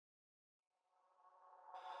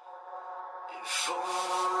For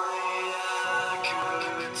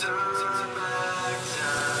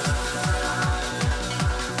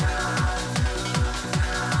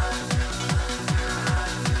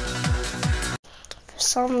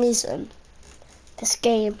some reason, this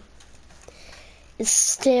game is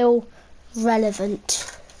still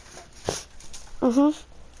relevant. You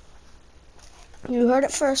heard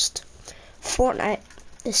it first. Fortnite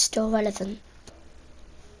is still relevant.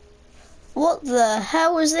 What the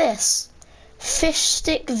hell is this? Fish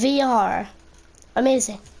stick VR.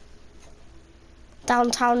 Amazing.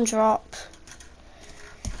 Downtown drop.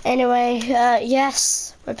 Anyway,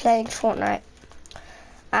 yes, we're playing Fortnite.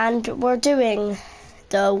 And we're doing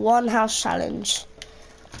the one house challenge.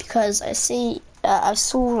 Because I saw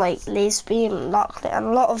like Lesbian, Locklit, and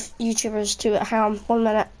a lot of YouTubers do it. Hang on, 1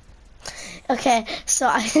 minute. Okay, so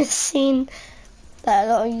I've seen that a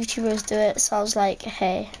lot of YouTubers do it, so I was like,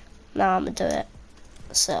 hey, now I'm gonna do it.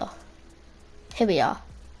 So, here we are.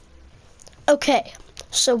 Okay,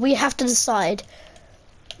 so we have to decide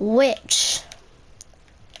which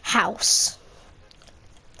house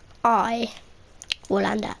I will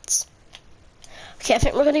land at. Okay, I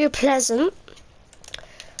think we're gonna go Pleasant.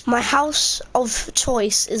 My house of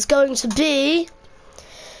choice is going to be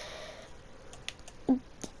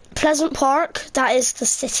Pleasant Park. That is the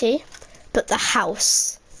city, but the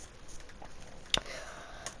house. I'm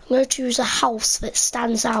going to choose a house that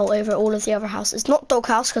stands out over all of the other houses. Not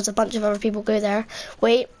Doghouse, because a bunch of other people go there.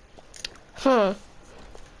 Wait.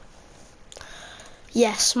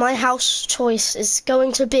 Yes, my house choice is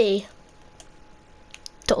going to be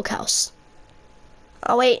Doghouse.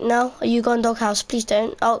 Oh wait, no. Are you going Doghouse? Please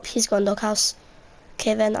don't. Oh, he's going Doghouse.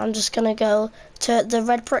 Okay, then I'm just going to go to the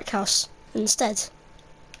red brick house instead.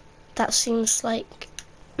 That seems like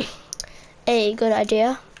a good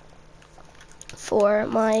idea for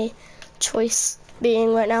my choice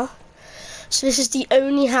being right now. So this is the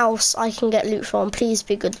only house I can get loot from. Please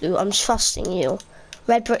be good loot. I'm trusting you.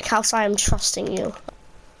 Red brick house, I am trusting you.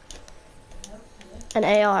 An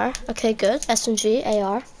AR. Okay, good. SMG,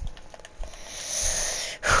 AR.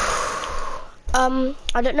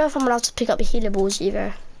 I don't know if I'm allowed to pick up healables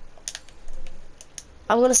either.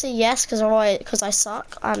 I'm gonna say yes because I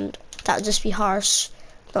suck, and that would just be harsh,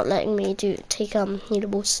 not letting me take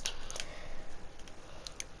healables.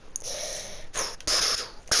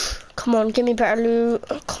 Come on, give me better loot.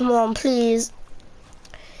 Come on, please.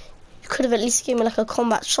 You could have at least given me like a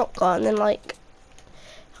combat shotgun, and like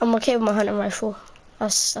I'm okay with my hunting rifle.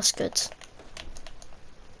 That's good.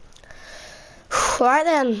 Alright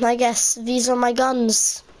then, I guess these are my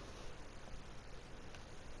guns.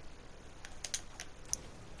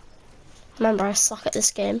 Remember, I suck at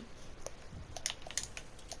this game.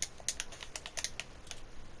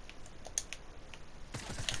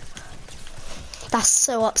 That's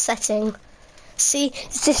so upsetting. See,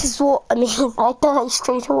 this is what I mean. I die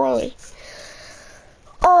straight away.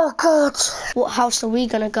 Oh god. What house are we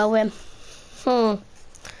gonna go in?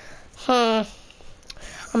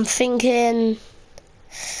 I'm thinking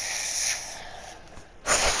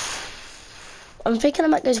I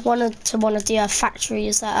might go to one of the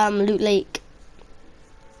factories at Loot Lake.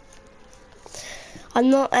 I'm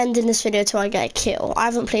not ending this video till I get a kill. I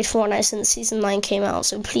haven't played Fortnite since Season 9 came out,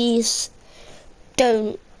 so please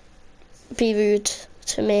don't be rude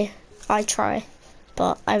to me. I try,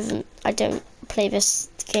 but I don't play this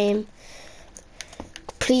game.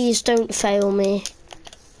 Please don't fail me.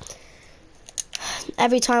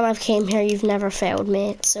 Every time I've came here, you've never failed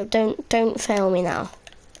me, so don't fail me now.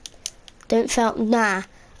 Don't fail. Nah,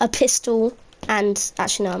 a pistol and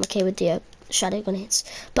actually no, I'm okay with the shadow grenades,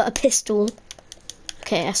 but a pistol.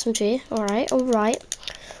 Okay, SMG. All right.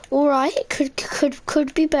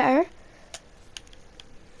 Could be better.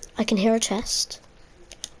 I can hear a chest.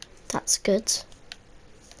 That's good.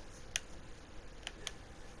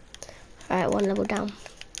 All right, one level down.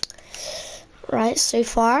 Right, so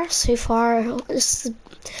far,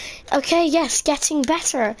 okay, yes, getting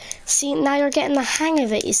better. See, now you're getting the hang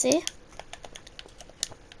of it, you see?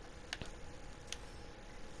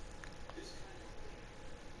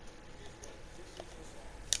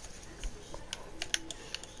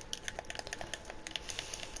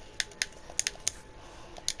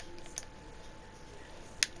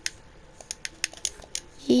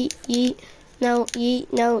 Yeet, yeet, no,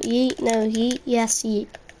 yeet, no, yeet, no, yeet, yes, yeet.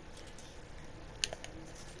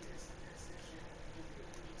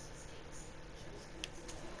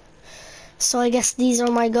 So I guess these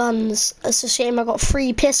are my guns. It's a shame I got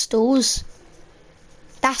 3 pistols.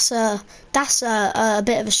 That's a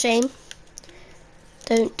bit of a shame.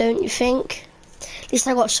 Don't you think? At least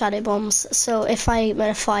I got shadow bombs. So if I'm in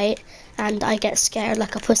a fight and I get scared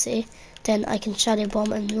like a pussy, then I can shadow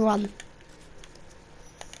bomb and run.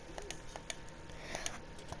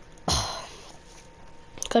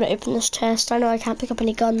 Gotta open this chest. I know I can't pick up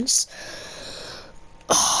any guns.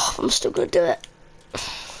 I'm still gonna do it.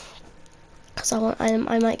 Cause I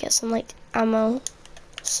might get some like ammo,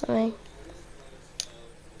 something.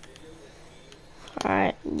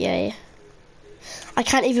 Alright, yay. I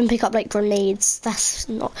can't even pick up like grenades. That's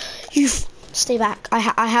not. You stay back. I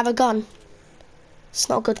have a gun. It's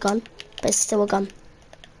not a good gun, but it's still a gun.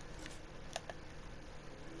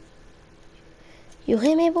 You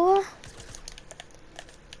hear me, boy?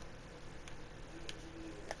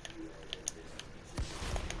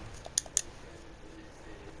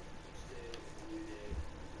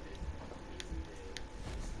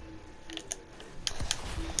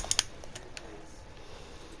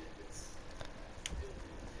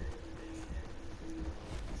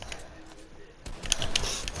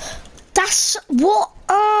 That's what.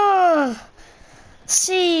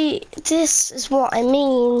 See, this is what I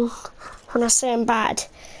mean when I say I'm bad.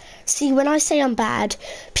 See, when I say I'm bad,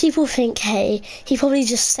 people think, hey, he probably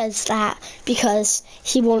just says that because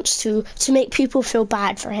he wants to make people feel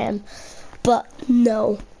bad for him. But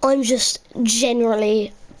no, I'm just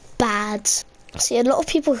generally bad. See, a lot of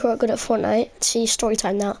people who are good at Fortnite, see, story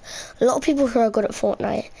time now. A lot of people who are good at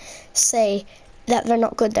Fortnite say that they're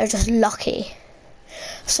not good, they're just lucky.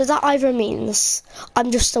 So that either means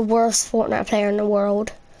I'm just the worst Fortnite player in the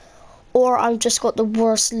world, or I've just got the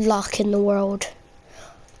worst luck in the world.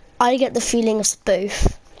 I get the feeling it's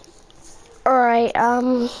both. Alright,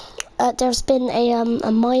 there's been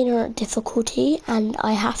a minor difficulty, and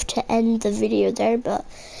I have to end the video there, but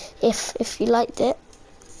if you liked it,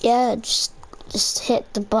 yeah, just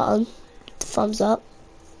hit the button, the thumbs up.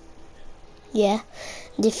 Yeah,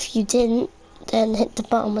 and if you didn't, then hit the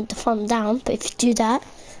button with the thumb down. But if you do that,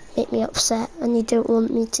 make me upset, and you don't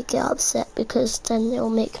want me to get upset, because then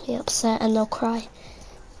it'll make me upset and I'll cry.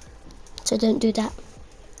 So don't do that.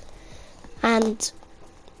 And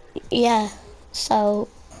yeah, so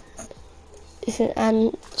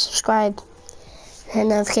and subscribe and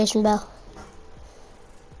notification bell.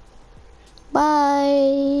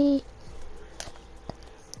 Bye.